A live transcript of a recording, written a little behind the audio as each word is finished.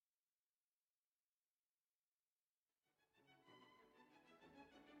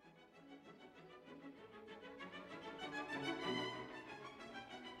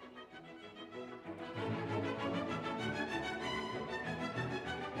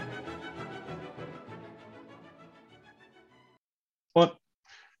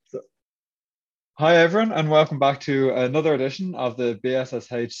Hi, everyone, and welcome back to another edition of the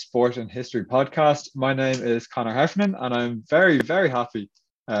BSSH Sport and History podcast. My name is Connor Heffernan, and I'm very, very happy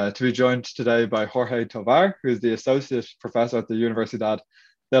to be joined today by Jorge Tovar, who is the Associate Professor at the Universidad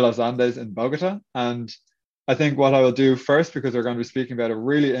de los Andes in Bogota. And I think what I will do first, because we're going to be speaking about a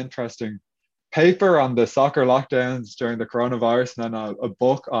really interesting paper on the soccer lockdowns during the coronavirus, and then a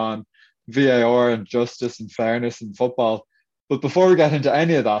book on VAR and justice and fairness in football. But before we get into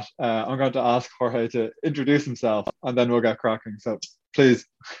any of that, I'm going to ask Jorge to introduce himself and then we'll get cracking. So please.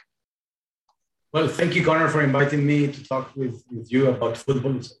 Well, thank you, Connor, for inviting me to talk with you about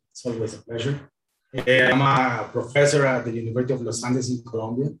football. It's always a pleasure. I'm a professor at the University of Los Andes in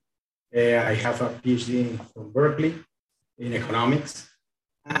Colombia. I have a PhD from Berkeley in economics.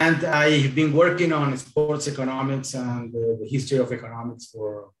 And I've been working on sports economics and the history of economics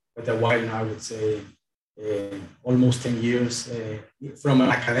for quite a while now, I would say. Almost 10 years from an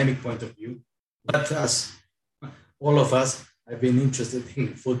academic point of view. But as all of us, I've been interested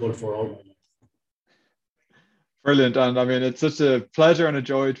in football for all my life. Brilliant. And I mean, it's such a pleasure and a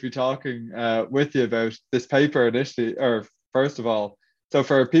joy to be talking with you about this paper initially, or first of all. So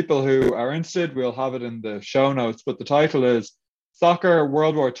for people who are interested, we'll have it in the show notes, but the title is Soccer,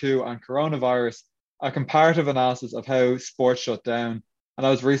 World War II and Coronavirus, a comparative analysis of how sports shut down. And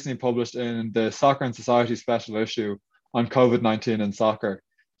that was recently published in the Soccer and Society special issue on COVID-19 in soccer.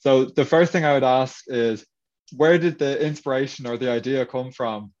 So the first thing I would ask is, where did the inspiration or the idea come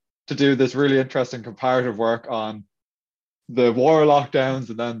from to do this really interesting comparative work on the war lockdowns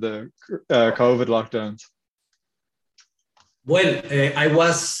and then the COVID lockdowns? Well, I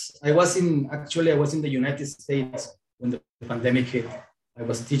was in the United States when the pandemic hit. I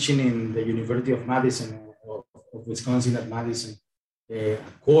was teaching in the University of Madison, of Wisconsin at Madison. A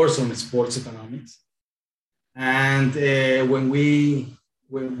course on sports economics, and when we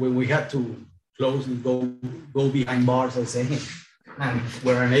had to close and go behind bars, I say, and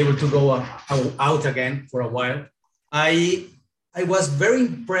were unable to go out again for a while, I was very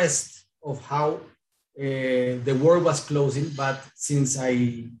impressed of how the world was closing. But since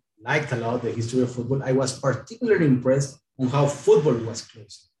I liked a lot the history of football, I was particularly impressed on how football was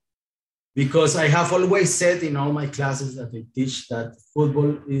closing. Because I have always said in all my classes that I teach that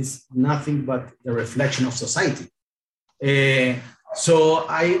football is nothing but the reflection of society. So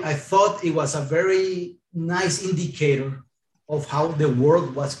I thought it was a very nice indicator of how the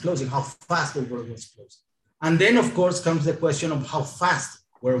world was closing, how fast the world was closing. And then, of course, comes the question of how fast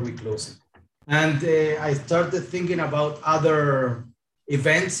were we closing. And I started thinking about other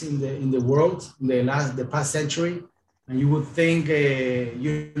events in the world in the past century. And you would think,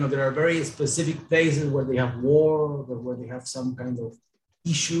 there are very specific places where they have war, or where they have some kind of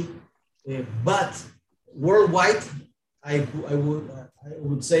issue. But worldwide, I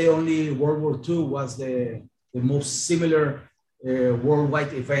would say only World War II was the most similar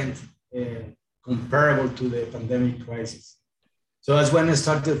worldwide event comparable to the pandemic crisis. So that's when I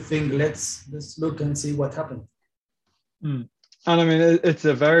started to think, let's look and see what happened. And I mean, it's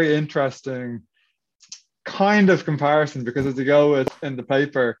a very interesting kind of comparison, because as you go with in the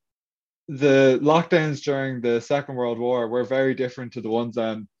paper, the lockdowns during the Second World War were very different to the ones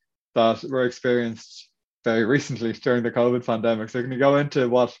that were experienced very recently during the COVID pandemic. So can you go into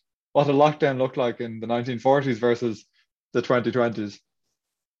what a lockdown looked like in the 1940s versus the 2020s?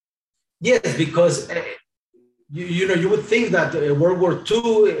 Yes, because you would think that World War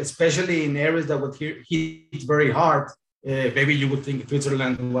II, especially in areas that would hit very hard, maybe you would think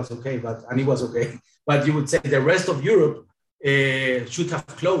Switzerland was okay, and it was okay. But you would say the rest of Europe should have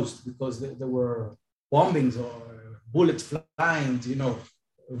closed because there were bombings or bullets flying,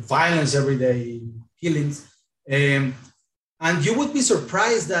 violence every day, killings. And you would be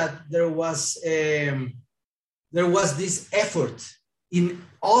surprised that there was this effort in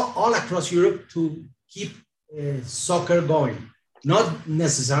all across Europe to keep soccer going, not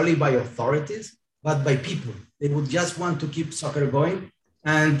necessarily by authorities, but by people. They would just want to keep soccer going.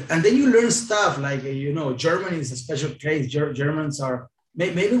 And then you learn stuff like, Germany is a special case. Germans are,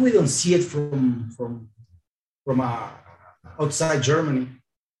 maybe we don't see it from outside Germany,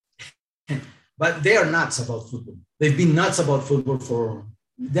 but they are nuts about football. They've been nuts about football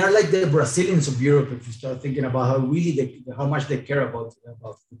they're like the Brazilians of Europe, if you start thinking about how much they care about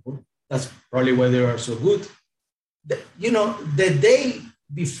football. That's probably why they are so good. The day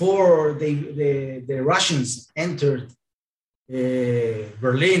before the Russians entered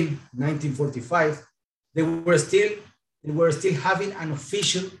Berlin, 1945, they were still having an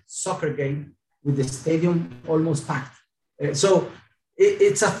official soccer game with the stadium almost packed. So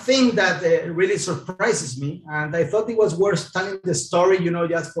it's a thing that really surprises me. And I thought it was worth telling the story,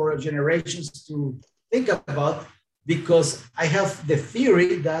 just for generations to think about, because I have the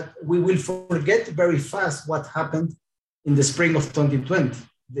theory that we will forget very fast what happened in the spring of 2020.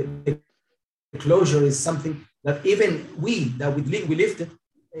 The closure is something that even we lived it,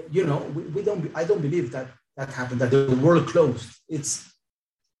 I don't believe that happened, that the world closed.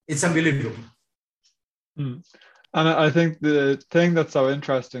 It's unbelievable. Mm. And I think the thing that's so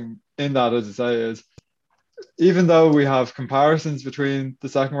interesting in that, as I say, is even though we have comparisons between the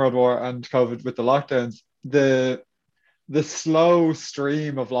Second World War and COVID with the lockdowns, the slow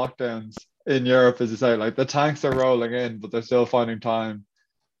stream of lockdowns in Europe, as you say, like the tanks are rolling in, but they're still finding time,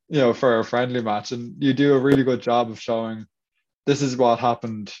 for a friendly match. And you do a really good job of showing this is what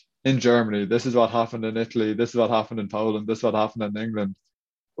happened in Germany, this is what happened in Italy, this is what happened in Poland, this is what happened in England,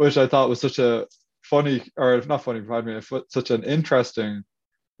 which I thought was such a funny, or not funny, pardon me, such an interesting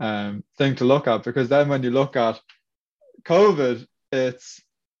thing to look at, because then when you look at COVID, it's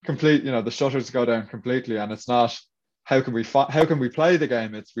complete, the shutters go down completely, and it's not how can we play the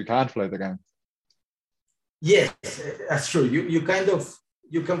game, it's we can't play the game. Yes, that's true.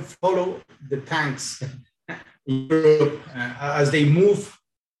 You can follow the tanks in Europe as they move.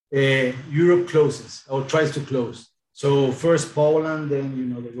 Europe closes or tries to close. So first Poland,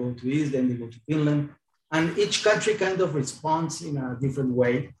 then they go to East, then they go to Finland, and each country kind of responds in a different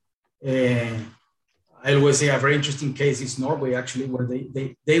way. I always say a very interesting case is Norway, actually, where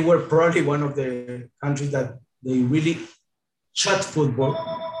they were probably one of the countries that they really shut football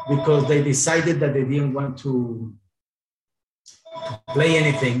because they decided that they didn't want to play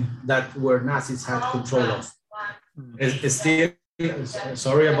anything that where Nazis had control of. It's still.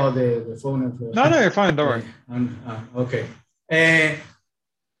 Sorry about the phone. No, you're fine. Don't worry. Okay.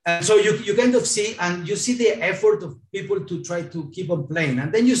 And so you kind of see, and you see the effort of people to try to keep on playing.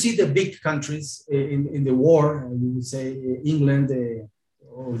 And then you see the big countries in the war, you would say England,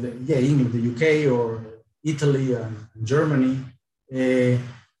 England, the UK, or Italy and Germany.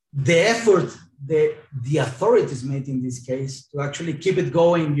 The effort the authorities made in this case to actually keep it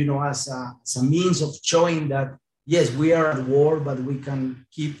going, as a means of showing that, yes, we are at war, but we can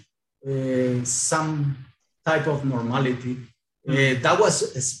keep some type of normality. That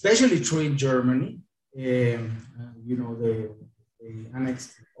was especially true in Germany. They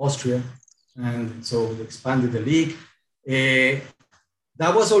annexed Austria, and so they expanded the league.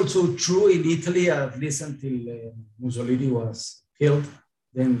 That was also true in Italy, at least until Mussolini was killed.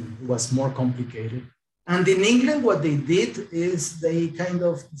 Then it was more complicated. And in England, what they did is they kind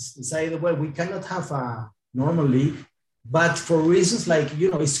of decided, well, we cannot have a normal league, but for reasons like,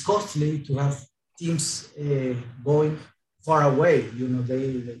 it's costly to have teams going far away.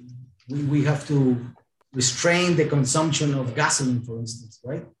 We have to restrain the consumption of gasoline, for instance,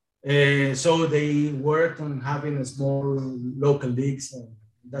 right? So they worked on having a small local leagues, and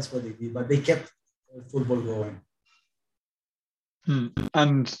that's what they did, but they kept football going.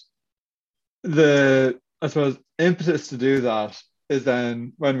 And the, I suppose, impetus to do that is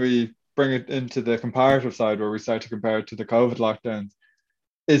then when we bring it into the comparative side, where we start to compare it to the COVID lockdowns,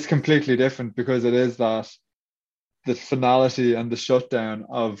 is completely different, because it is that the finality and the shutdown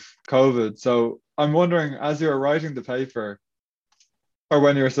of COVID. So I'm wondering, as you were writing the paper, or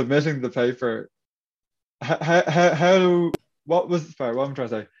when you were submitting the paper, what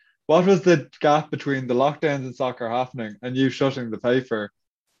was the gap between the lockdowns in soccer happening and you shutting the paper?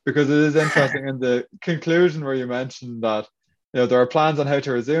 Because it is interesting in the conclusion where you mentioned that there are plans on how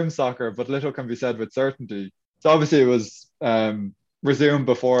to resume soccer, but little can be said with certainty. So obviously it was resumed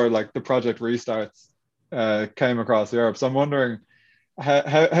before the project restarts came across Europe. So I'm wondering,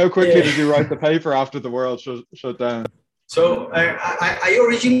 how quickly did you write the paper after the world shut down? So I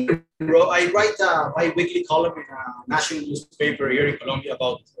originally write a bi-weekly column in a national newspaper here in Colombia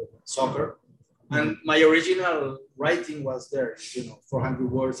about soccer. And my original writing was there, 400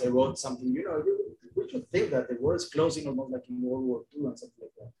 words. I wrote something, we should think that the world is closing almost like in World War II and something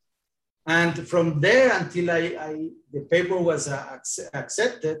like that. And from there until the paper was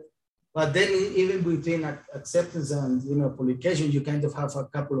accepted, but then even between acceptance and publication, you kind of have a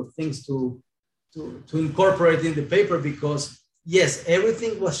couple of things to incorporate in the paper, because yes,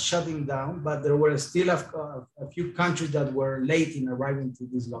 everything was shutting down, but there were still a few countries that were late in arriving to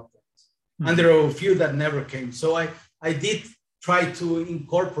these lockdowns. Mm-hmm. And there were a few that never came. So I did try to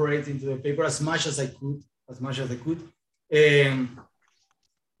incorporate into the paper as much as I could.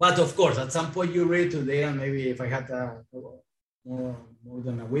 But of course, at some point you read today, and maybe if I had more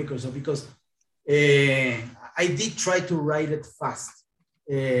than a week or so, because I did try to write it fast.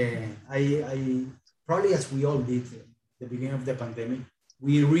 I probably, as we all did, the beginning of the pandemic,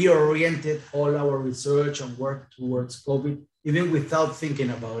 we reoriented all our research and work towards COVID, even without thinking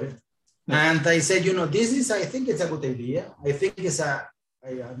about it. Yeah. And I said, I think it's a good idea. I think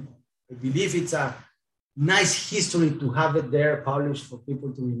I believe it's a nice history to have it there published for people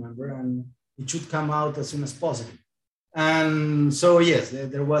to remember, and it should come out as soon as possible. And so, yes,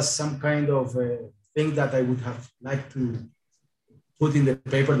 there was some kind of thing that I would have liked to put in the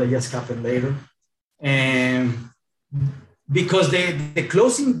paper that just happened later. And because the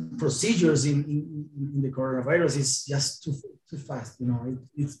closing procedures in the coronavirus is just too fast.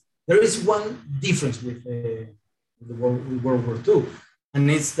 There is one difference with World War II,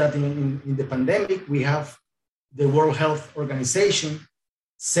 and it's that in the pandemic, we have the World Health Organization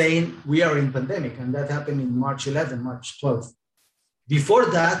saying we are in pandemic, and that happened in March 11, March 12. Before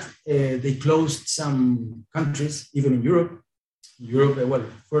that, they closed some countries, even in Europe. Well,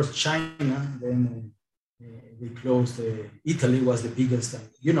 first China, then they closed, Italy was the biggest.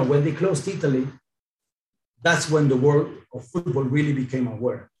 When they closed Italy, that's when the world of football really became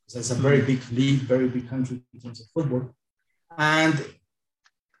aware. It's a very big league, very big country in terms of football. And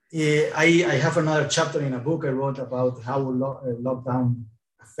I have another chapter in a book I wrote about how lockdown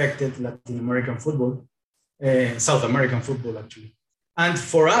affected Latin American football, South American football, actually. And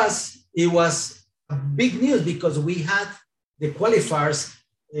for us, it was a big news because we had the qualifiers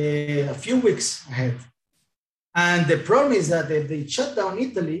a few weeks ahead. And the problem is that if they shut down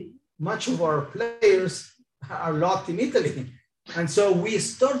Italy, much of our players are locked in Italy. And so we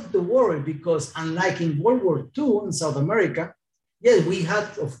started to worry because unlike in World War II in South America, yes, we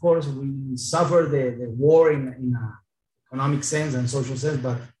had, of course, we suffered the war in an economic sense and social sense,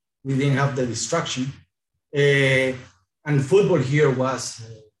 but we didn't have the destruction. And football here was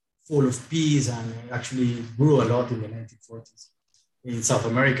full of peace and actually grew a lot in the 1940s in South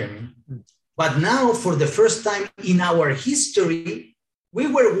America. But now, for the first time in our history, we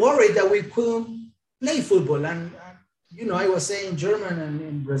were worried that we couldn't play football. And I was saying German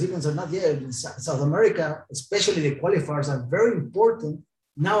and Brazilians are not yet. South America, especially the qualifiers, are very important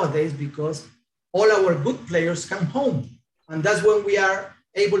nowadays because all our good players come home. And that's when we are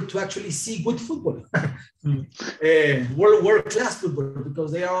able to actually see good football, world-class football,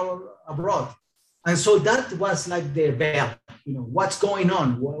 because they are all abroad. And so that was like the bell, what's going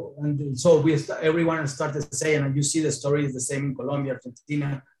on? Well, and so everyone started saying, and you see the story is the same in Colombia,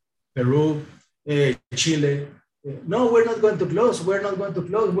 Argentina, Peru, Chile. No, we're not going to close. We're not going to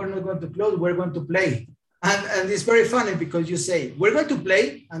close. We're not going to close. We're going to play. And it's very funny because you say, we're going to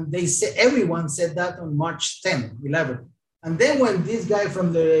play. And they say, everyone said that on March 10, 11. And then when this guy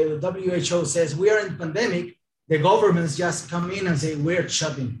from the WHO says, we are in pandemic, the governments just come in and say, we're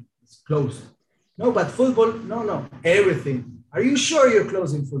shutting, it's closed. No, but football, no, everything. Are you sure you're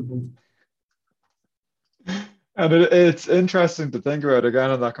closing football? And it's interesting to think about,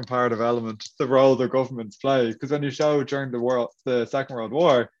 again, on that comparative element, the role the governments play. Because when you show during the Second World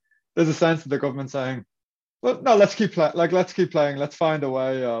War, there's a sense of the government saying, well, no, let's keep playing. Let's find a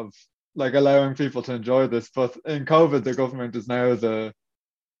way of allowing people to enjoy this. But in COVID, the government is now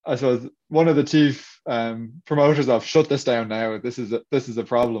I suppose, one of the chief promoters of shut this down now. This is a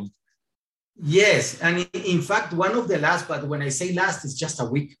problem. Yes, and in fact, one of the last, but when I say last, it's just a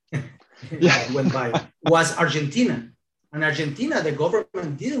week that went by, was Argentina. And Argentina, the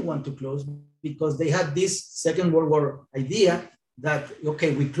government didn't want to close because they had this Second World War idea that,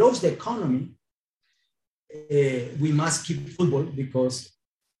 okay, we close the economy, we must keep football because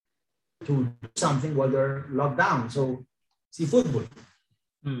to do something while they're locked down. So see football,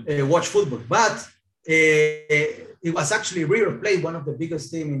 watch football. But it was actually River Plate, one of the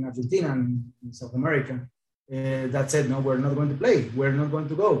biggest teams in Argentina and in South America, that said, no, we're not going to play. We're not going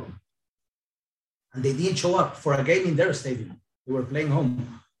to go. And they didn't show up for a game in their stadium. They were playing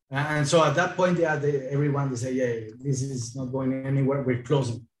home. And so at that point, everyone said, yeah, this is not going anywhere. We're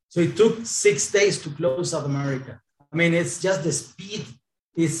closing. So it took 6 days to close South America. I mean, it's just the speed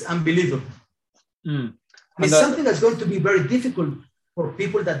is unbelievable. And it's something that's going to be very difficult for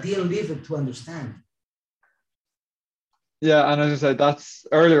people that didn't live it to understand. Yeah, and as I said, that's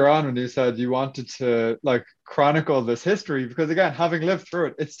earlier on when you said you wanted to chronicle this history, because again, having lived through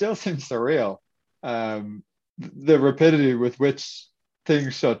it, it still seems surreal. The rapidity with which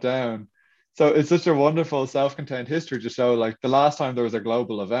things shut down. So it's such a wonderful self-contained history to show the last time there was a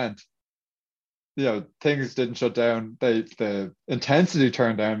global event, things didn't shut down. The intensity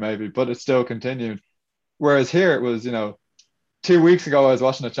turned down maybe, but it still continued. Whereas here it was, 2 weeks ago, I was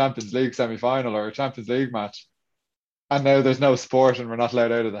watching a Champions League semi-final or a Champions League match. And now there's no sport and we're not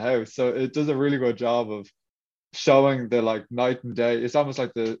allowed out of the house. So it does a really good job of showing the night and day. It's almost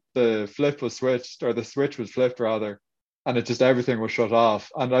like the flip was switched, or the switch was flipped rather, and it just everything was shut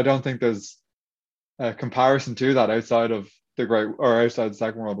off. And I don't think there's a comparison to that outside of outside the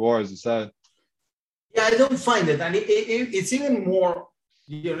Second World War, as you said. Yeah, I don't find it, and it's even more.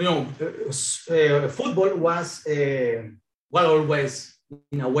 Football was always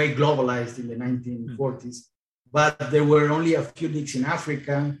in a way globalized in the 1940s, but there were only a few leagues in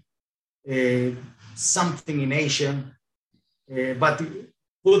Africa, something in Asia, but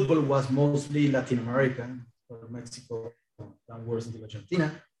football was mostly Latin American, or Mexico, downwards into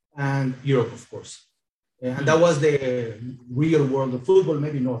Argentina, and Europe, of course. And that was the real world of football,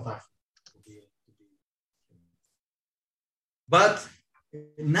 maybe North Africa. But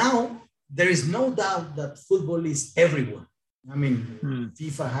now there is no doubt that football is everywhere. I mean,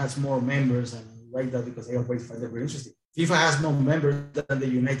 FIFA has more members, and I write that because I always find it very interesting. FIFA has more members than the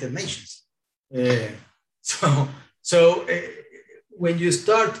United Nations. So when you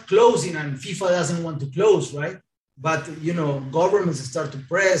start closing, and FIFA doesn't want to close, right? But governments start to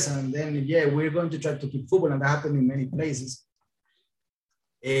press, and then we're going to try to keep football, and that happened in many places.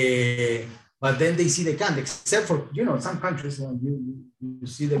 But then they see they can't, except for some countries. When you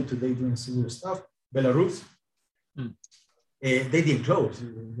see them today doing similar stuff. Belarus, they didn't close.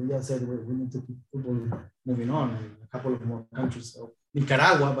 They just said we need to keep football moving on. And a couple of more countries, so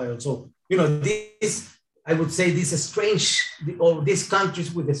Nicaragua, but also this. I would say this is strange, or these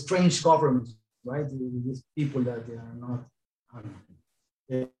countries with a strange government, right? These people that they are not.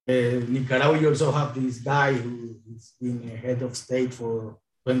 Nicaragua, you also have this guy who has been a head of state for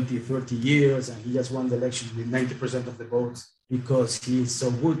 20, 30 years, and he just won the election with 90% of the votes because he's so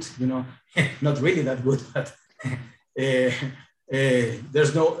good, not really that good, but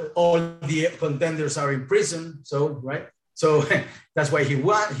there's all the contenders are in prison, so, right? So that's why he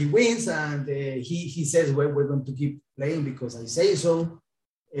wins, and he says, well, we're going to keep playing because I say so.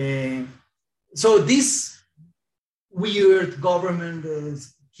 So this weird government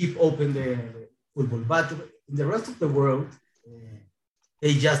keep open the football, but in the rest of the world,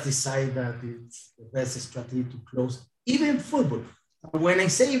 they just decide that it's the best strategy to close even football. When I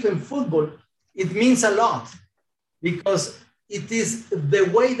say even football, it means a lot because it is the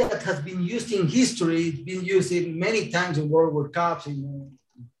way that has been used in history. It's been used in many times in World War Cups,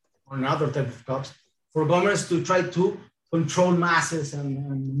 on other type of cups, for governments to try to control masses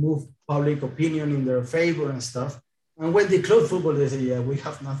and move public opinion in their favor and stuff. And when they close football, they say, we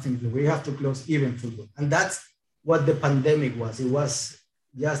have nothing to do. We have to close even football. And that's what the pandemic was. It was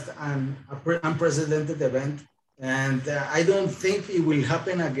just an unprecedented event. And I don't think it will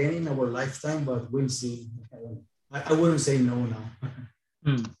happen again in our lifetime, but we'll see. I wouldn't say no now.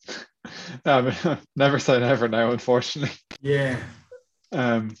 Never say never now, unfortunately. Yeah.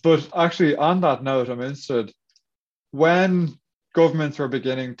 But actually, on that note, I'm interested, when governments were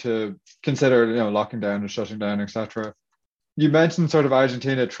beginning to consider, locking down and shutting down, etc., you mentioned sort of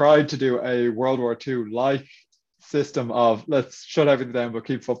Argentina tried to do a World War II-like system of let's shut everything down but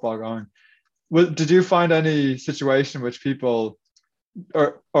keep football going. Did you find any situation in which people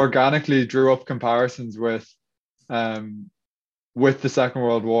organically drew up comparisons with the Second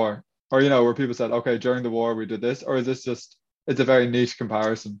World War, or where people said, okay, during the war we did this, or is this just it's a very niche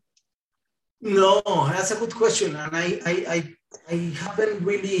comparison? No, that's a good question, and I haven't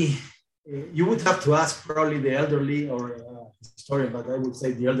really. You would have to ask probably the elderly or historian, but I would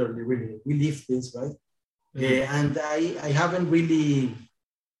say the elderly. Really, we lived this, right? And I haven't really.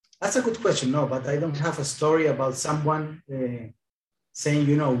 That's a good question, no, but I don't have a story about someone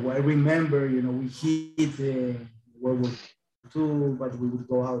saying, I remember, we hit World War II, but we would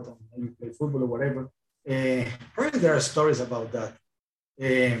go out and maybe play football or whatever. Probably there are stories about that.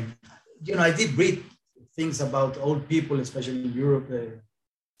 I did read things about old people, especially in Europe,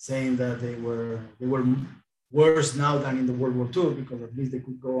 saying that they were worse now than in the World War II because at least they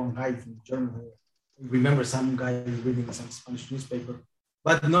could go and hide from Germany. I remember some guy reading some Spanish newspaper,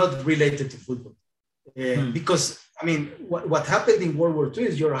 but not related to football. Because, what happened in World War II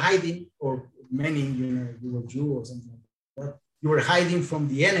is you're hiding, or many, you were Jew or something like that, you were hiding from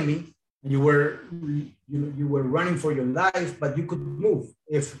the enemy, and you were running for your life, but you could move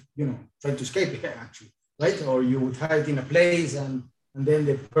if, trying to escape, actually, right? Or you would hide in a place, and then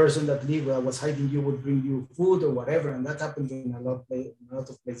the person that was hiding you would bring you food or whatever, and that happened in a lot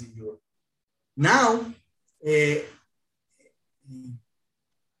of places in Europe. Now,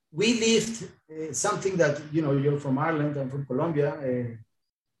 we lived something that, you're from Ireland, I'm from Colombia.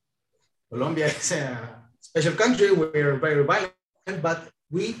 Colombia is a special country. We're very violent, but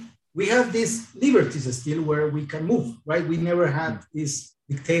we have these liberties still where we can move, right? We never had this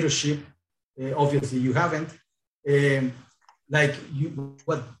dictatorship. Obviously, you haven't.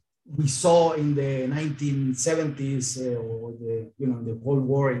 What we saw in the 1970s or the Cold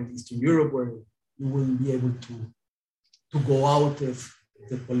War in Eastern Europe, where you wouldn't be able to go out if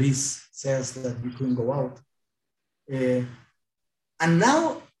the police says that you couldn't go out. And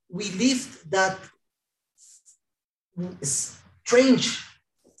now we live that strange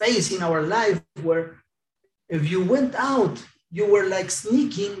phase in our life where if you went out, you were like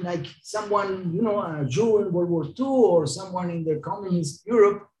sneaking, like someone, a Jew in World War II or someone in the communist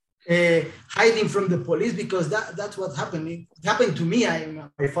Europe, hiding from the police, because that's what happened. It happened to me.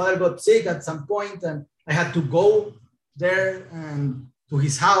 My father got sick at some point, and I had to go there and to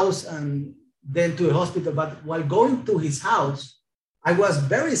his house and then to the hospital. But while going to his house, I was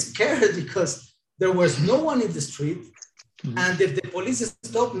very scared because there was no one in the street. Mm-hmm. And if the police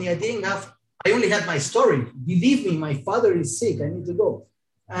stopped me, I only had my story. Believe me, my father is sick. I need to go.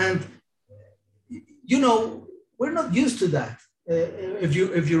 And, we're not used to that. If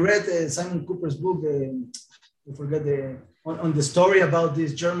you read Simon Cooper's book, I forget on the story about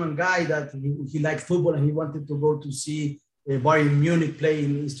this German guy that he liked football and he wanted to go to see Bayern Munich play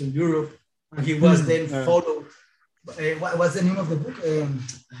in Eastern Europe. And he was then followed. What was the name of the book?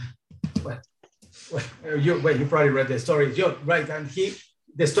 You probably read the story. Right. And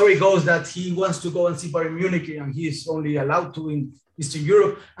the story goes that he wants to go and see Bayern Munich, and he is only allowed to in Eastern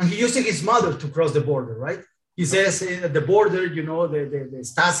Europe. And he using his mother to cross the border, right? He says at the border, the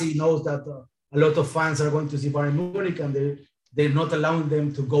Stasi knows that a lot of fans are going to see Bayern Munich, and they're not allowing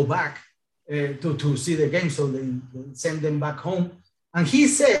them to go back to see the game. So they send them back home. And he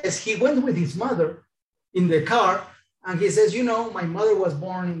says he went with his mother in the car, and he says, my mother was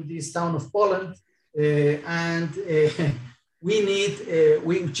born in this town of Poland, and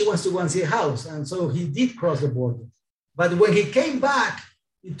she wants to go and see a house. And so he did cross the border. But when he came back,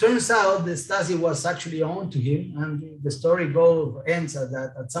 it turns out the Stasi was actually on to him. And the story ends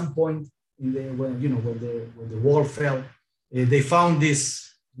at some point when the wall fell, they found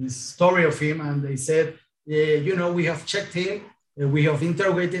this story of him, and they said, we have checked him, we have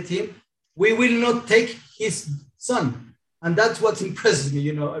interrogated him. We will not take his son. And that's what impresses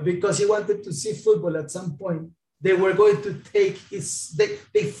me, because he wanted to see football at some point. They were going to take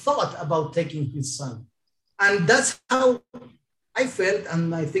they thought about taking his son. And that's how I felt,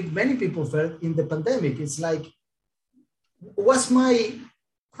 and I think many people felt in the pandemic. It's like, what's my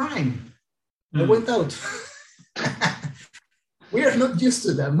crime? I went out. We are not used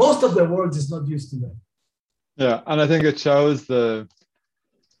to that. Most of the world is not used to that. Yeah, and I think it shows the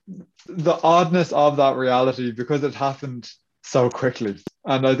oddness of that reality because it happened so quickly.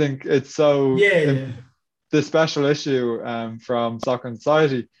 And I think it's so... The special issue from Soccer and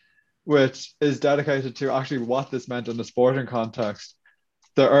Society, which is dedicated to actually what this meant in the sporting context,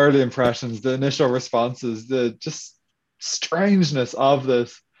 the early impressions, the initial responses, the just strangeness of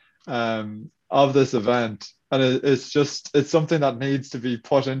this event. And it's something that needs to be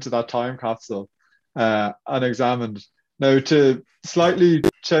put into that time capsule and examined. Now, to slightly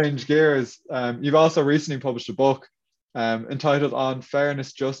change gears, you've also recently published a book entitled On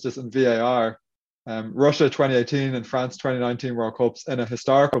Fairness, Justice and VAR, Russia 2018 and France 2019 World Cups in a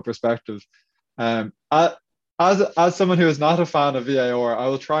historical perspective. As someone who is not a fan of VAR, I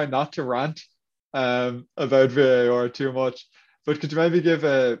will try not to rant about VAR too much, but could you maybe give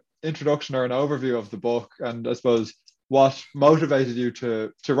an introduction or an overview of the book, and I suppose what motivated you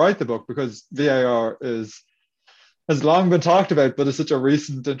to write the book, because VAR has long been talked about, but it's such a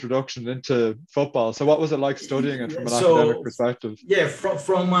recent introduction into football. So what was it like studying it from an academic perspective? Yeah, from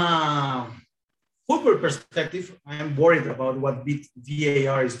football perspective, I am worried about what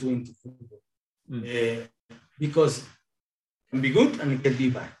VAR is doing to football, because it can be good and it can be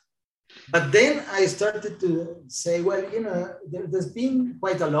bad. But then I started to say, well, there's been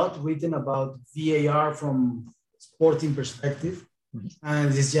quite a lot written about VAR from sporting perspective,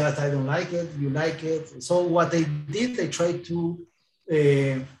 and it's just, I don't like it, you like it. So what I did, I tried to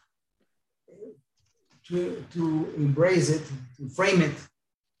embrace it, to frame it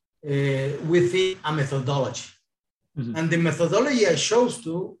within a methodology. Mm-hmm. And the methodology I chose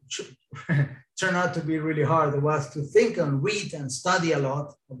to turned out to be really hard. It was to think and read and study a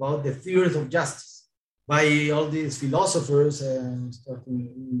lot about the theories of justice by all these philosophers, starting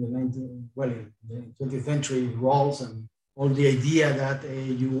in the 20th century, Rawls, and all the idea that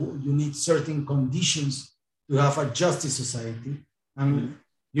you need certain conditions to have a justice society, and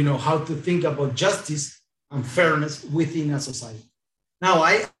how to think about justice and fairness within a society. Now,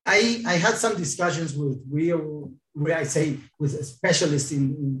 I had some discussions with with specialists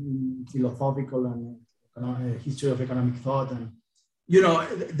in philosophical and history of economic thought, and you know,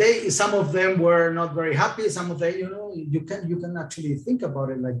 some of them were not very happy. Some of them, you know, you can actually think about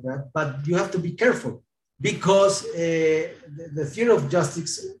it like that, but you have to be careful because the theory of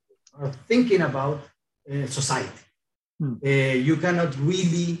justice are thinking about society. You cannot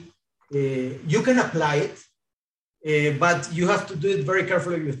really, you can apply it, but you have to do it very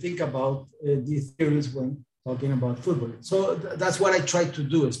carefully if you think about these theories when talking about football. So that's what I try to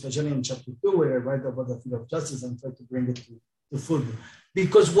do, especially in chapter 2, where I write about the theory of justice and try to bring it to football.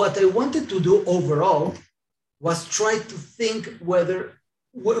 Because what I wanted to do overall was try to think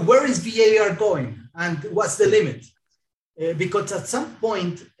where is VAR going and what's the limit? Because at some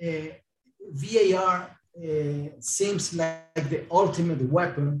point, VAR seems like the ultimate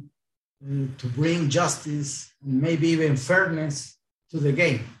weapon to bring justice and maybe even fairness to the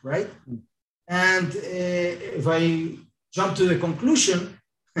game, right? And if I jump to the conclusion,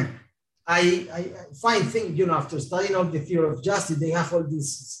 I find things, you know, after studying all the theory of justice, they have all these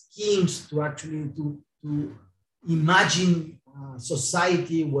schemes to actually to imagine a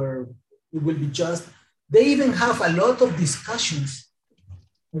society where it will be just. They even have a lot of discussions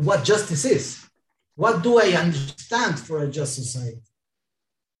on what justice is. What do I understand for a just society?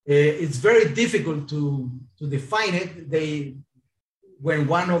 It's very difficult to define it. When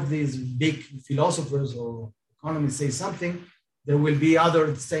one of these big philosophers or economists say something, there will be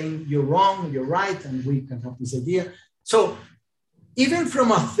others saying you're wrong, you're right, and we can have this idea. So even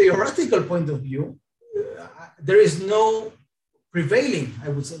from a theoretical point of view, there is no prevailing, I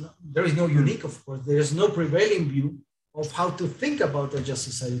would say, there is no unique, of course, there is no prevailing view of how to think about a just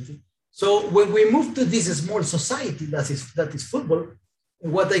society. So when we move to this small society that is football,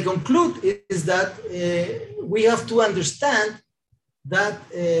 what I conclude is that we have to understand that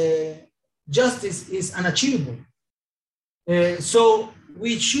justice is unachievable. So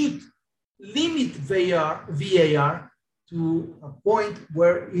we should limit VAR to a point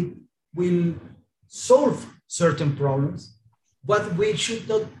where it will solve certain problems, but we should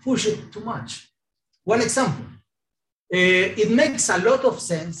not push it too much. One example, it makes a lot of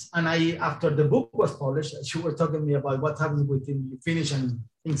sense, and after the book was published, as you were talking to me about what happens within you finish and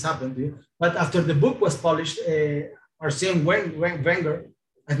things happen to you, but after the book was published, Arsene Wenger,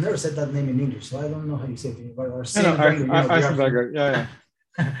 I've never said that name in English, so I don't know how you say it, but Arsene Wenger, yeah.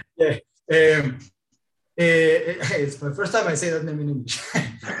 Yeah. It's my first time I say that name in English.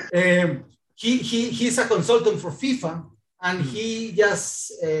 He's a consultant for FIFA, and he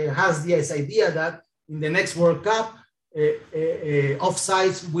just has this idea that in the next World Cup,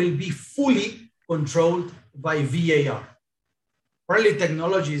 offsides will be fully controlled by VAR. Probably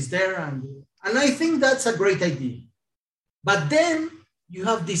technology is there, and I think that's a great idea. But then you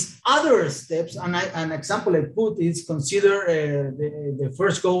have these other steps, and an example I put is consider the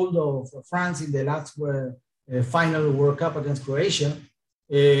first goal of France in the last final World Cup against Croatia,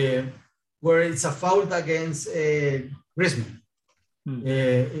 where it's a foul against Griezmann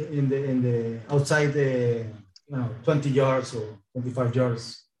in the outside the 20 yards or 25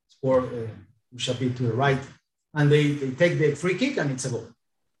 yards score, should be to the right, and they take the free kick and it's a goal.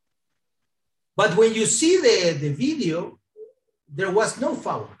 But when you see the video, there was no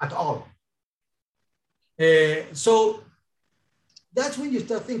foul at all. So that's when you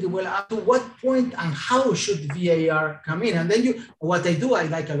start thinking, well, to what point and how should VAR come in? And then what I do, I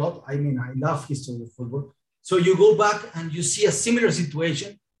like a lot. I mean, I love history of football. So you go back and you see a similar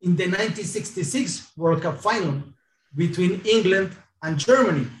situation in the 1966 World Cup final between England and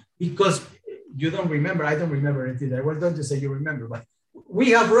Germany, because you don't remember, I don't remember it either. I was going to say you remember, but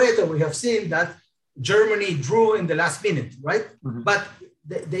we have read or we have seen that Germany drew in the last minute, right? Mm-hmm. But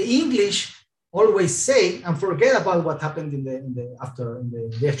the English always say and forget about what happened in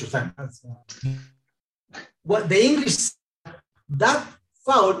the extra time. What the English, that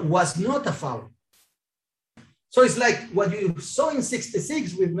foul was not a foul. So it's like what you saw in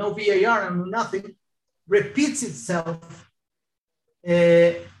 66 with no VAR and nothing repeats itself,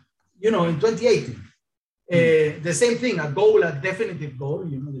 in 2018. The same thing, a goal, a definitive goal.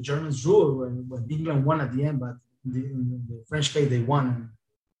 The Germans drew when England won at the end, but in the French case, they won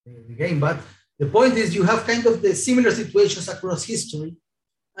the game. But the point is you have kind of the similar situations across history,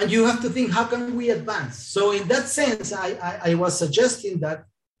 and you have to think, how can we advance? So in that sense, I was suggesting that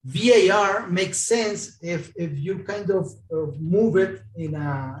VAR makes sense if you kind of move it in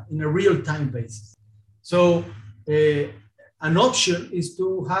a real-time basis. So an option is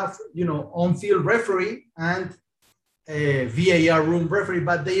to have, on-field referee and a VAR room referee,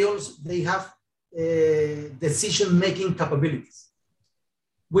 but they have decision-making capabilities,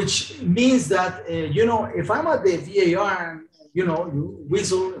 which means that, if I'm at the VAR and, you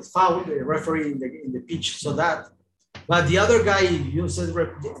whistle, foul, the referee in the pitch, so that But the other guy, you said,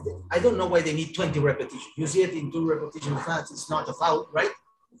 I don't know why they need 20 repetitions. You see it in 2 repetitions, it's not a foul, right?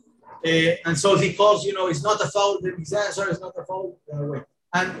 And so he calls, it's not a foul. Then he says, sorry, it's not a foul.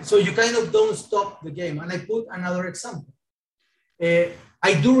 And so you kind of don't stop the game. And I put another example.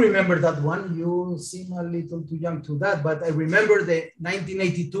 I do remember that one. You seem a little too young to that, but I remember the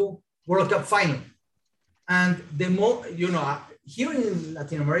 1982 World Cup final. And here in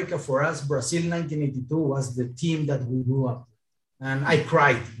Latin America, for us, Brazil 1982 was the team that we grew up with. And I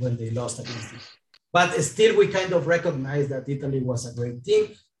cried when they lost against it. But still, we kind of recognize that Italy was a great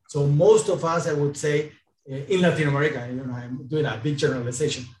team. So most of us, I would say, in Latin America, I'm doing a big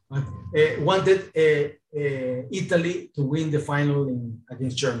generalization, but wanted Italy to win the final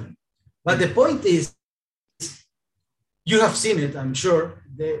against Germany. But the point is, you have seen it, I'm sure,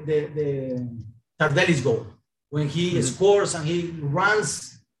 the Tardelli's goal. When he scores and he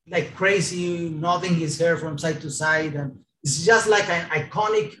runs like crazy, nodding his hair from side to side. And it's just like an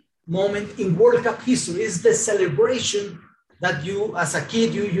iconic moment in World Cup history. It's the celebration that you, as a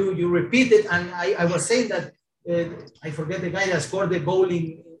kid, you repeat it. And I was saying that, I forget the guy that scored the goal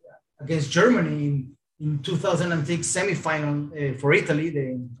against Germany in 2006 semifinal for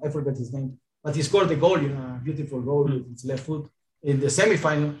Italy. I forget his name, but he scored the goal, a beautiful goal with his left foot in the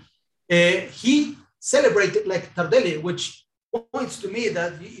semifinal. He celebrated like Tardelli, which points to me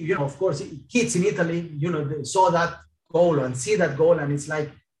that, of course, kids in Italy, they saw that goal and see that goal, and it's like,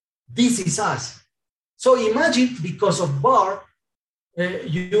 this is us. So imagine, because of VAR,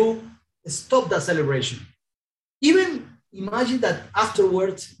 you stop the celebration. Even imagine that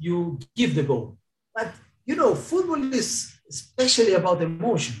afterwards you give the goal. But, football is especially about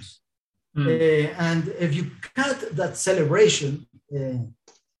emotions. And if you cut that celebration,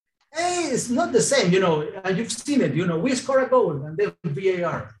 it's not the same, and you've seen it, we score a goal and then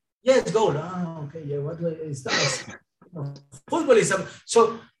VAR. Yeah, it's goal. Oh, okay, yeah, what is that? Football is,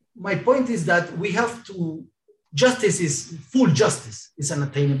 so my point is that we have to, full justice is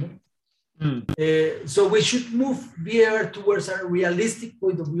unattainable. So we should move VAR towards a realistic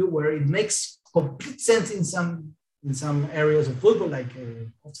point of view where it makes complete sense in some areas of football, like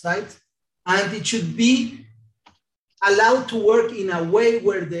offside, and it should be allowed to work in a way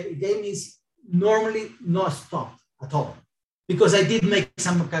where the game is normally not stopped at all. Because I did make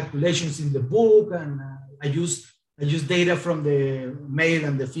some calculations in the book, and I used data from the male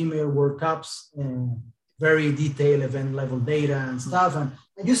and the female World Cups, very detailed event level data and stuff. And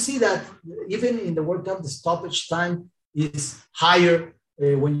you see that even in the World Cup, the stoppage time is higher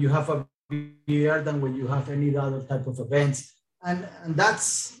when you have a VAR than when you have any other type of events. And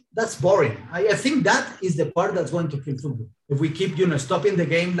that's boring. I think that is the part that's going to kill football. If we keep, stopping the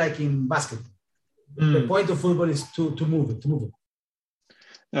game like in basketball. The point of football is to move it.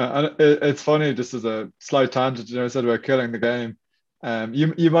 Yeah, and it's funny, just as a slight tangent, said about killing the game.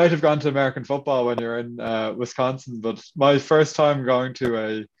 You might have gone to American football when you're in Wisconsin, but my first time going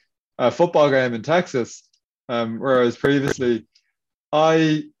to a football game in Texas, whereas previously,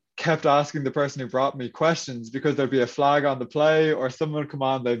 I kept asking the person who brought me questions because there'd be a flag on the play, or someone would come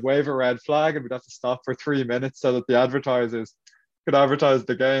on, they'd wave a red flag, and we'd have to stop for 3 minutes so that the advertisers could advertise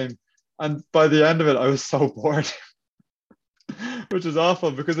the game. And by the end of it, I was so bored, which is awful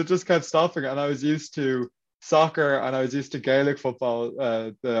because it just kept stopping. And I was used to soccer and I was used to Gaelic football,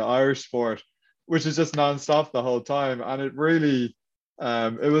 the Irish sport, which is just nonstop the whole time. And it really,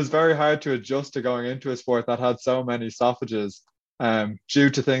 it was very hard to adjust to going into a sport that had so many stoppages, due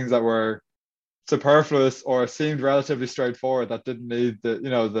to things that were superfluous or seemed relatively straightforward that didn't need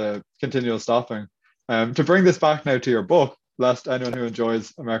the continual stopping. To bring this back now to your book, lest anyone who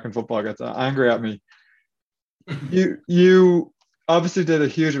enjoys American football gets angry at me, you obviously did a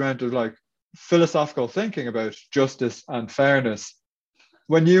huge amount of like philosophical thinking about justice and fairness.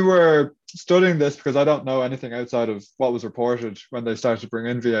 When you were studying this, because I don't know anything outside of what was reported when they started to bring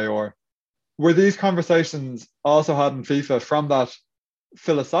in VAR, were these conversations also had in FIFA from that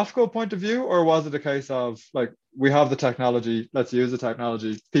philosophical point of view, or was it a case of like, we have the technology, let's use the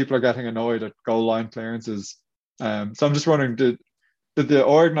technology, people are getting annoyed at goal line clearances? So I'm just wondering, did the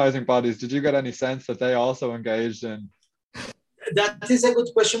organizing bodies, did you get any sense that they also engaged in? That is a good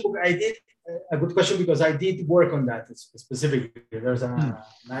question. I did a good question because I did work on that specifically. There's a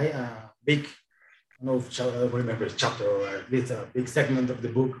big, I don't know if I remember chapter or at least a big segment of the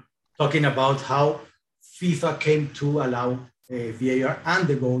book talking about how FIFA came to allow VAR and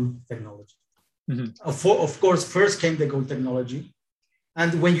the goal technology. Of course, first came the goal technology.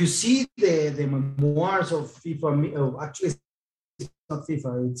 And when you see the memoirs of FIFA, actually it's not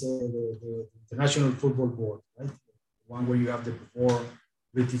FIFA, it's the International Football Board, right? One where you have the four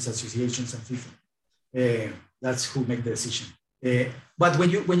British associations and FIFA. That's who make the decision. But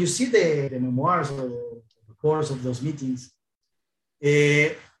when you see the memoirs or the reports of those meetings,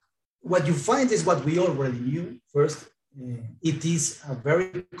 what you find is what we already knew. First, it is a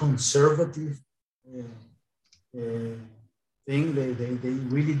very conservative thing. They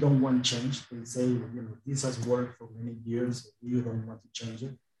really don't want change. They say, this has worked for many years. You don't want to change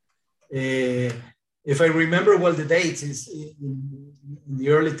it. If I remember well the dates, is in the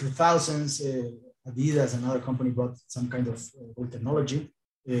early 2000s, Adidas, another company, brought some kind of old technology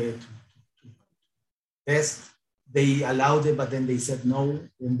to test. They allowed it, but then they said no.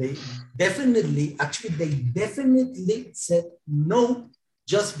 And they definitely said no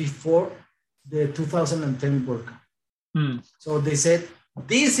just before the 2010 World Cup. So they said,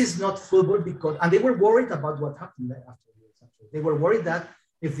 this is not football because, and they were worried about what happened afterwards. They were worried that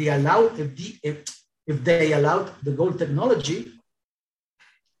if they allowed the goal technology,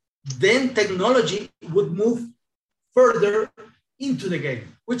 then technology would move further into the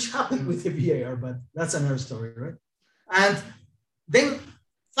game, which happened with the VAR, but that's another story, right? And then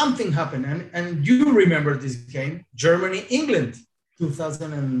something happened, and you remember this game, Germany-England,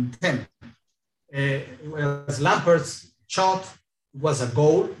 2010. It was Lampard's shot, was a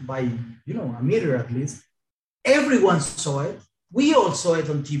goal by, a meter at least. Everyone saw it. We all saw it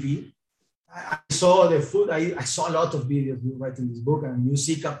on TV. I saw I saw a lot of videos writing this book, and you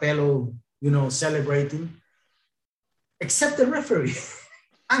see Capello, celebrating, except the referee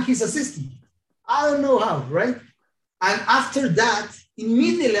and his assistant. I don't know how, right? And after that,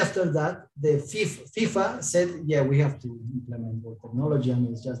 immediately after that, the FIFA said, yeah, we have to implement more technology, and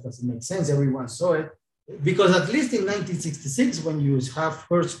it just doesn't make sense. Everyone saw it. Because at least in 1966, when you have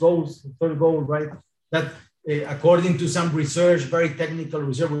third goal, right, that according to some research, very technical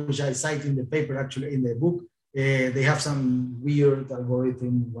research, which I cite in the paper, actually in the book, they have some weird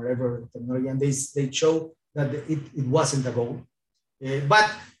algorithm, whatever technology, and they show that it wasn't a goal. But,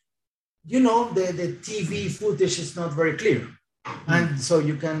 the TV footage is not very clear. And so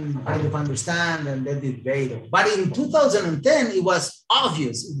you can kind of understand and then debate. But in 2010, it was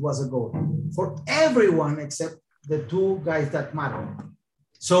obvious it was a goal for everyone except the two guys that mattered.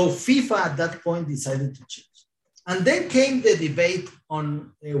 So FIFA at that point decided to change. And then came the debate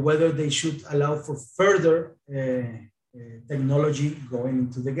on whether they should allow for further technology going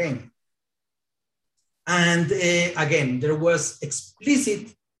into the game. And again, there was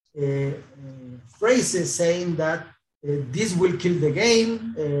explicit phrases saying that this will kill the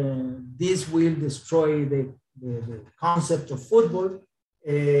game, this will destroy the concept of football.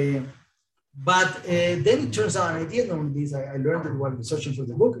 But then it turns out, and I didn't know this, I learned it while researching for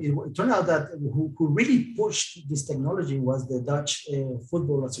the book, it turned out that who really pushed this technology was the Dutch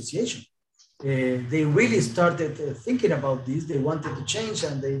Football Association. They really started thinking about this. They wanted to change,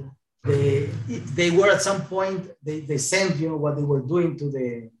 and they were at some point, they sent what they were doing to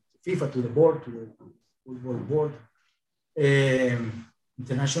the FIFA, to the board, to the football board.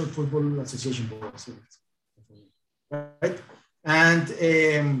 International Football Association board, right? And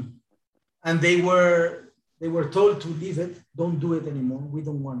they were told to leave it, don't do it anymore. We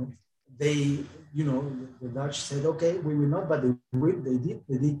don't want it. They, the Dutch said, okay, we will not, but they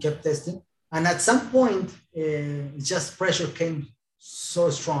did, kept testing. And at some point, just pressure came so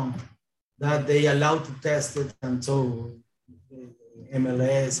strong that they allowed to test it. And so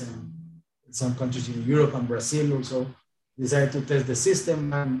MLS and some countries in Europe and Brazil also decided to test the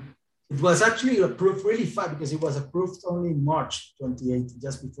system, and it was actually approved really fast because it was approved only in March 2018,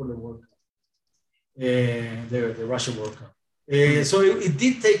 just before the World Cup, the Russia World Cup. So it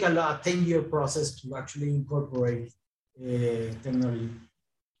did take a 10-year process to actually incorporate technology.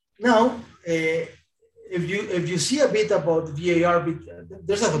 Now, if you see a bit about VAR,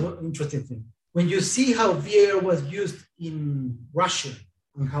 there's an interesting thing. When you see how VAR was used in Russia,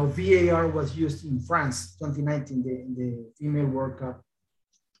 and how VAR was used in France, 2019, in the Female World Cup,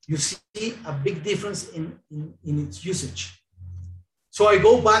 you see a big difference in its usage. So I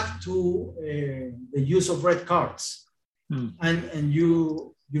go back to the use of red cards. And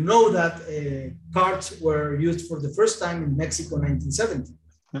you know that cards were used for the first time in Mexico in 1970.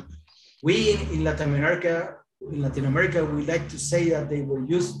 We in Latin America, we like to say that they were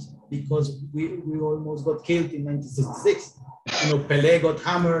used because we almost got killed in 1966. Pelé got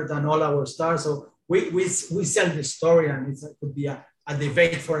hammered and all our stars. So we sell the story, and it could be a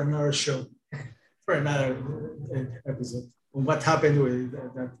debate for another show, for another episode on what happened with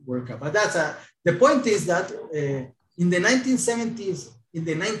that World Cup. But the point is that in the 1970s, in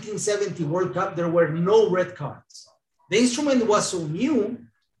the 1970 World Cup, there were no red cards. The instrument was so new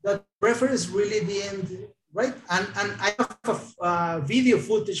that referees really didn't, right? And I have video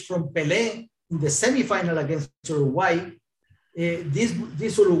footage from Pelé in the semifinal against Uruguay, this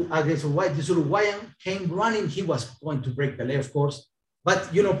Uruguayan came running. He was going to break Pelé, of course.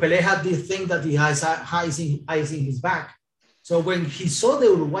 But, Pelé had this thing that he has ice in his back. So when he saw the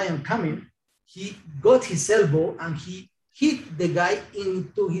Uruguayan coming, he got his elbow and he hit the guy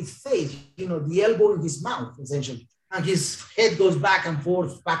into his face, the elbow in his mouth, essentially. And his head goes back and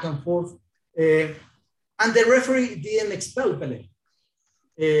forth. And the referee didn't expel Pelé.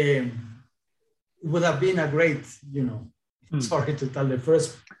 It would have been a great, sorry to tell, the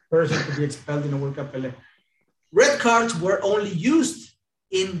first person to be expelled in a World Cup Pelé. Red cards were only used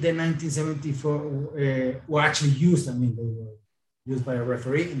in the 1974, were actually used, they were used by a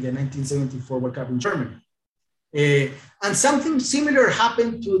referee in the 1974 World Cup in Germany. And something similar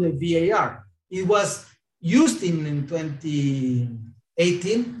happened to the VAR. It was used in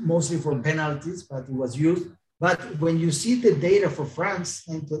 2018, mostly for penalties, but it was used. But when you see the data for France,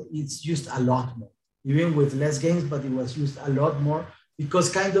 it's used a lot more, even with less games, but it was used a lot more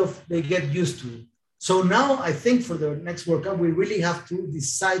because they get used to it. So now I think for the next World Cup, we really have to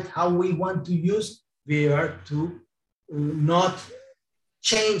decide how we want to use VAR to not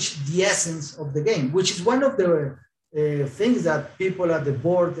change the essence of the game, which is one of the things that people at the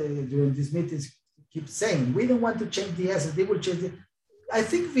board during these meetings keep saying. We don't want to change the essence. They will change it. I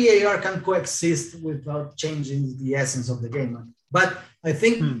think VAR can coexist without changing the essence of the game. But I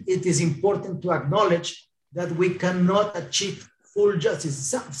think it is important to acknowledge that we cannot achieve full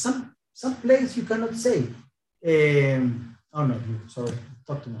justice. Some plays you cannot say. Sorry,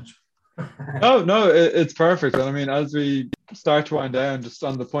 talk too much. No, it's perfect. And as we start to wind down, just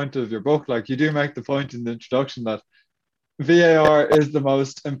on the point of your book, you do make the point in the introduction that VAR is the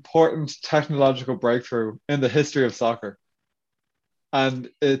most important technological breakthrough in the history of soccer. And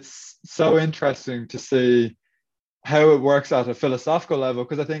it's so interesting to see how it works at a philosophical level,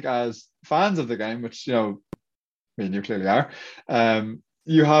 because I think as fans of the game, which, me and you clearly are,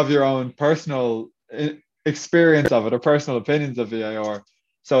 you have your own personal experience of it or personal opinions of VAR.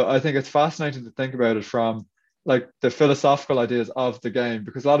 So I think it's fascinating to think about it from the philosophical ideas of the game,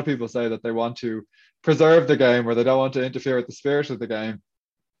 because a lot of people say that they want to preserve the game or they don't want to interfere with the spirit of the game.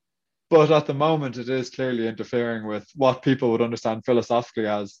 But at the moment, it is clearly interfering with what people would understand philosophically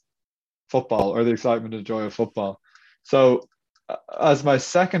as football or the excitement and joy of football. So as my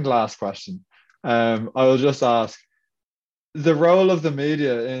second last question, I will just ask, the role of the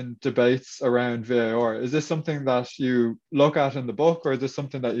media in debates around VAR, is this something that you look at in the book, or is this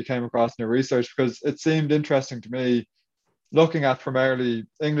something that you came across in your research? Because it seemed interesting to me, looking at primarily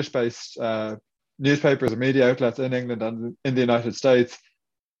English-based newspapers and media outlets in England and in the United States,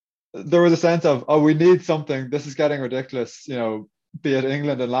 there was a sense of, we need something, this is getting ridiculous, be it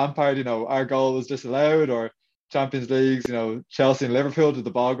England and Lampard, our goal was disallowed, or Champions Leagues, Chelsea and Liverpool, did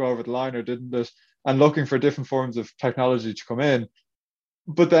the ball go over the line or didn't it? And looking for different forms of technology to come in.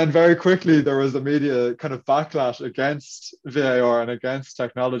 But then very quickly, there was a media kind of backlash against VAR and against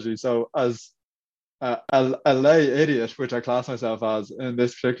technology. So as a lay idiot, which I class myself as in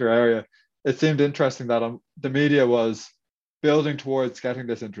this particular area, it seemed interesting that the media was building towards getting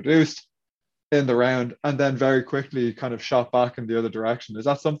this introduced in the round and then very quickly kind of shot back in the other direction. Is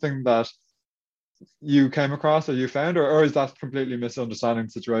that something that you came across or you found, or is that completely misunderstanding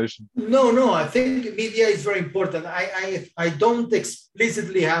the situation? No, I think media is very important. I don't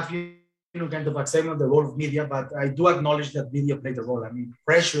explicitly have kind of accepting the role of media, but I do acknowledge that media played a role.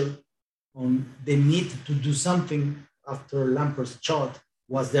 Pressure on the need to do something after Lampard's shot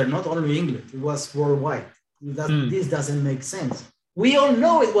was there, not only in England, it was worldwide. This doesn't make sense. We all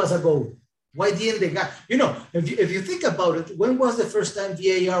know it was a goal. Why didn't they get, if you think about it, when was the first time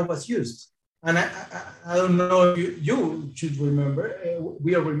VAR was used? And I don't know if you should remember,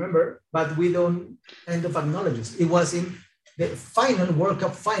 we all remember, but we don't kind of acknowledge it. It was in the final World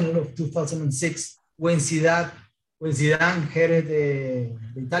Cup final of 2006 when Zidane headed the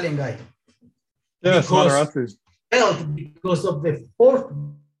Italian guy. Yes, because of the fourth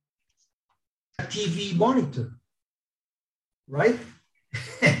TV monitor, right?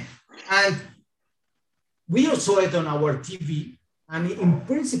 And we all saw it on our TV. And in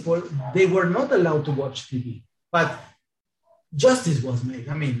principle, they were not allowed to watch TV, but justice was made.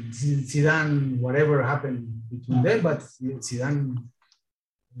 Zidane, whatever happened between them, but Zidane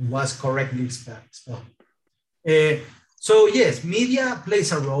was correctly expelled. So yes, media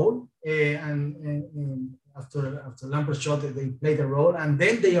plays a role, and after Lampard's shot, they played a role, and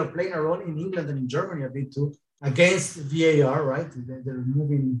then they are playing a role in England and in Germany a bit too, against VAR, right? They're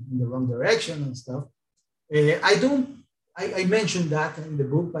moving in the wrong direction and stuff. I mentioned that in the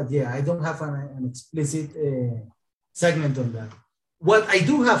book, but I don't have an explicit segment on that. what I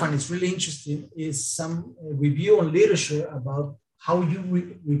do have, and it's really interesting, is some review on literature about how you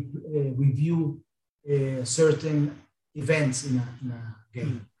review certain events in a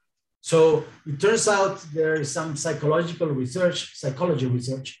game. So it turns out there is some psychology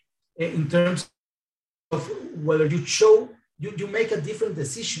research in terms of whether you make a different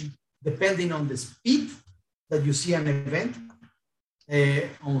decision depending on the speed that you see an event,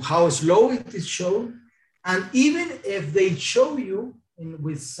 on how slow it is shown, and even if they show you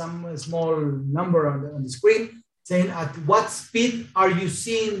with some small number on the screen, saying at what speed are you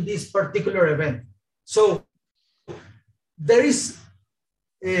seeing this particular event. So there is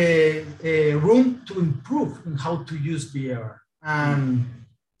a room to improve in how to use VAR. And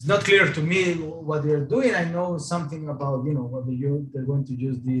it's not clear to me what they're doing. I know something about, whether they're going to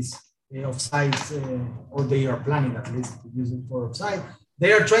use this offsides, or they are planning at least to use it for offside.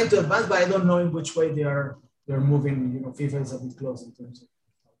 They are trying to advance, but I don't know in which way they're moving. FIFA is a bit close in terms of.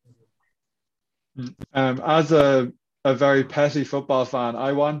 As a very petty football fan,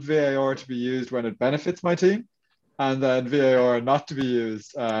 I want VAR to be used when it benefits my team, and then VAR not to be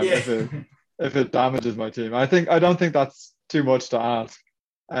used if it damages my team. I don't think that's too much to ask.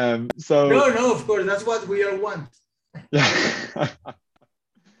 No, of course, that's what we all want. Yeah.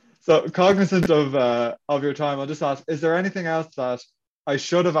 So cognizant of your time, I'll just ask: is there anything else that I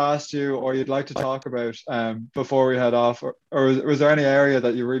should have asked you, or you'd like to talk about before we head off, or was there any area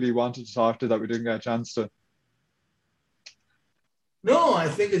that you really wanted to talk to that we didn't get a chance to? No, I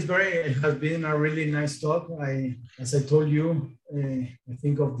think it has been a really nice talk. As I told you, I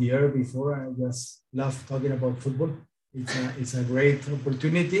think of the air before. I just love talking about football. It's a great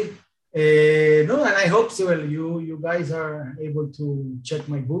opportunity. And I hope so. You guys are able to check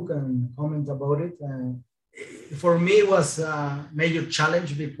my book and comment about it. For me, it was a major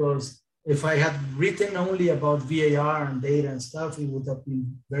challenge, because if I had written only about VAR and data and stuff, it would have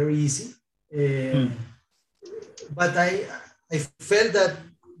been very easy. But I felt that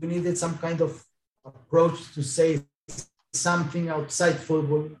we needed some kind of approach to say something outside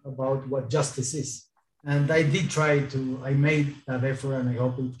football about what justice is. And I did I made that effort, and I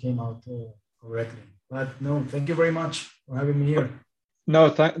hope it came out correctly. But no, thank you very much for having me here. No,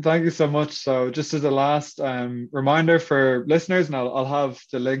 thank you so much. So just as a last reminder for listeners, and I'll have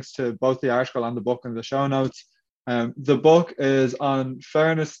the links to both the article and the book in the show notes. The book is on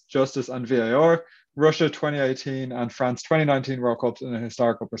fairness, justice, and VAR, Russia 2018 and France 2019 World Cups in a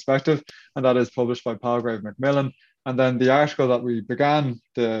historical perspective. And that is published by Palgrave Macmillan. And then the article that we began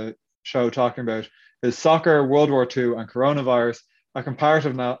the show talking about is Soccer, World War II and Coronavirus, a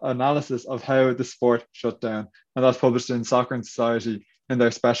comparative analysis of how the sport shut down. And that's published in Soccer and Society in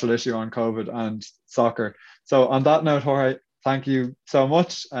their special issue on COVID and soccer. So on that note, Jorge, thank you so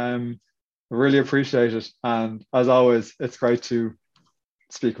much. I really appreciate it. And as always, it's great to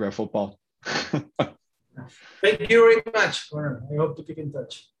speak about football. Thank you very much, Connor. I hope to keep in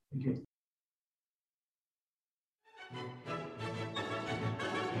touch. Thank you.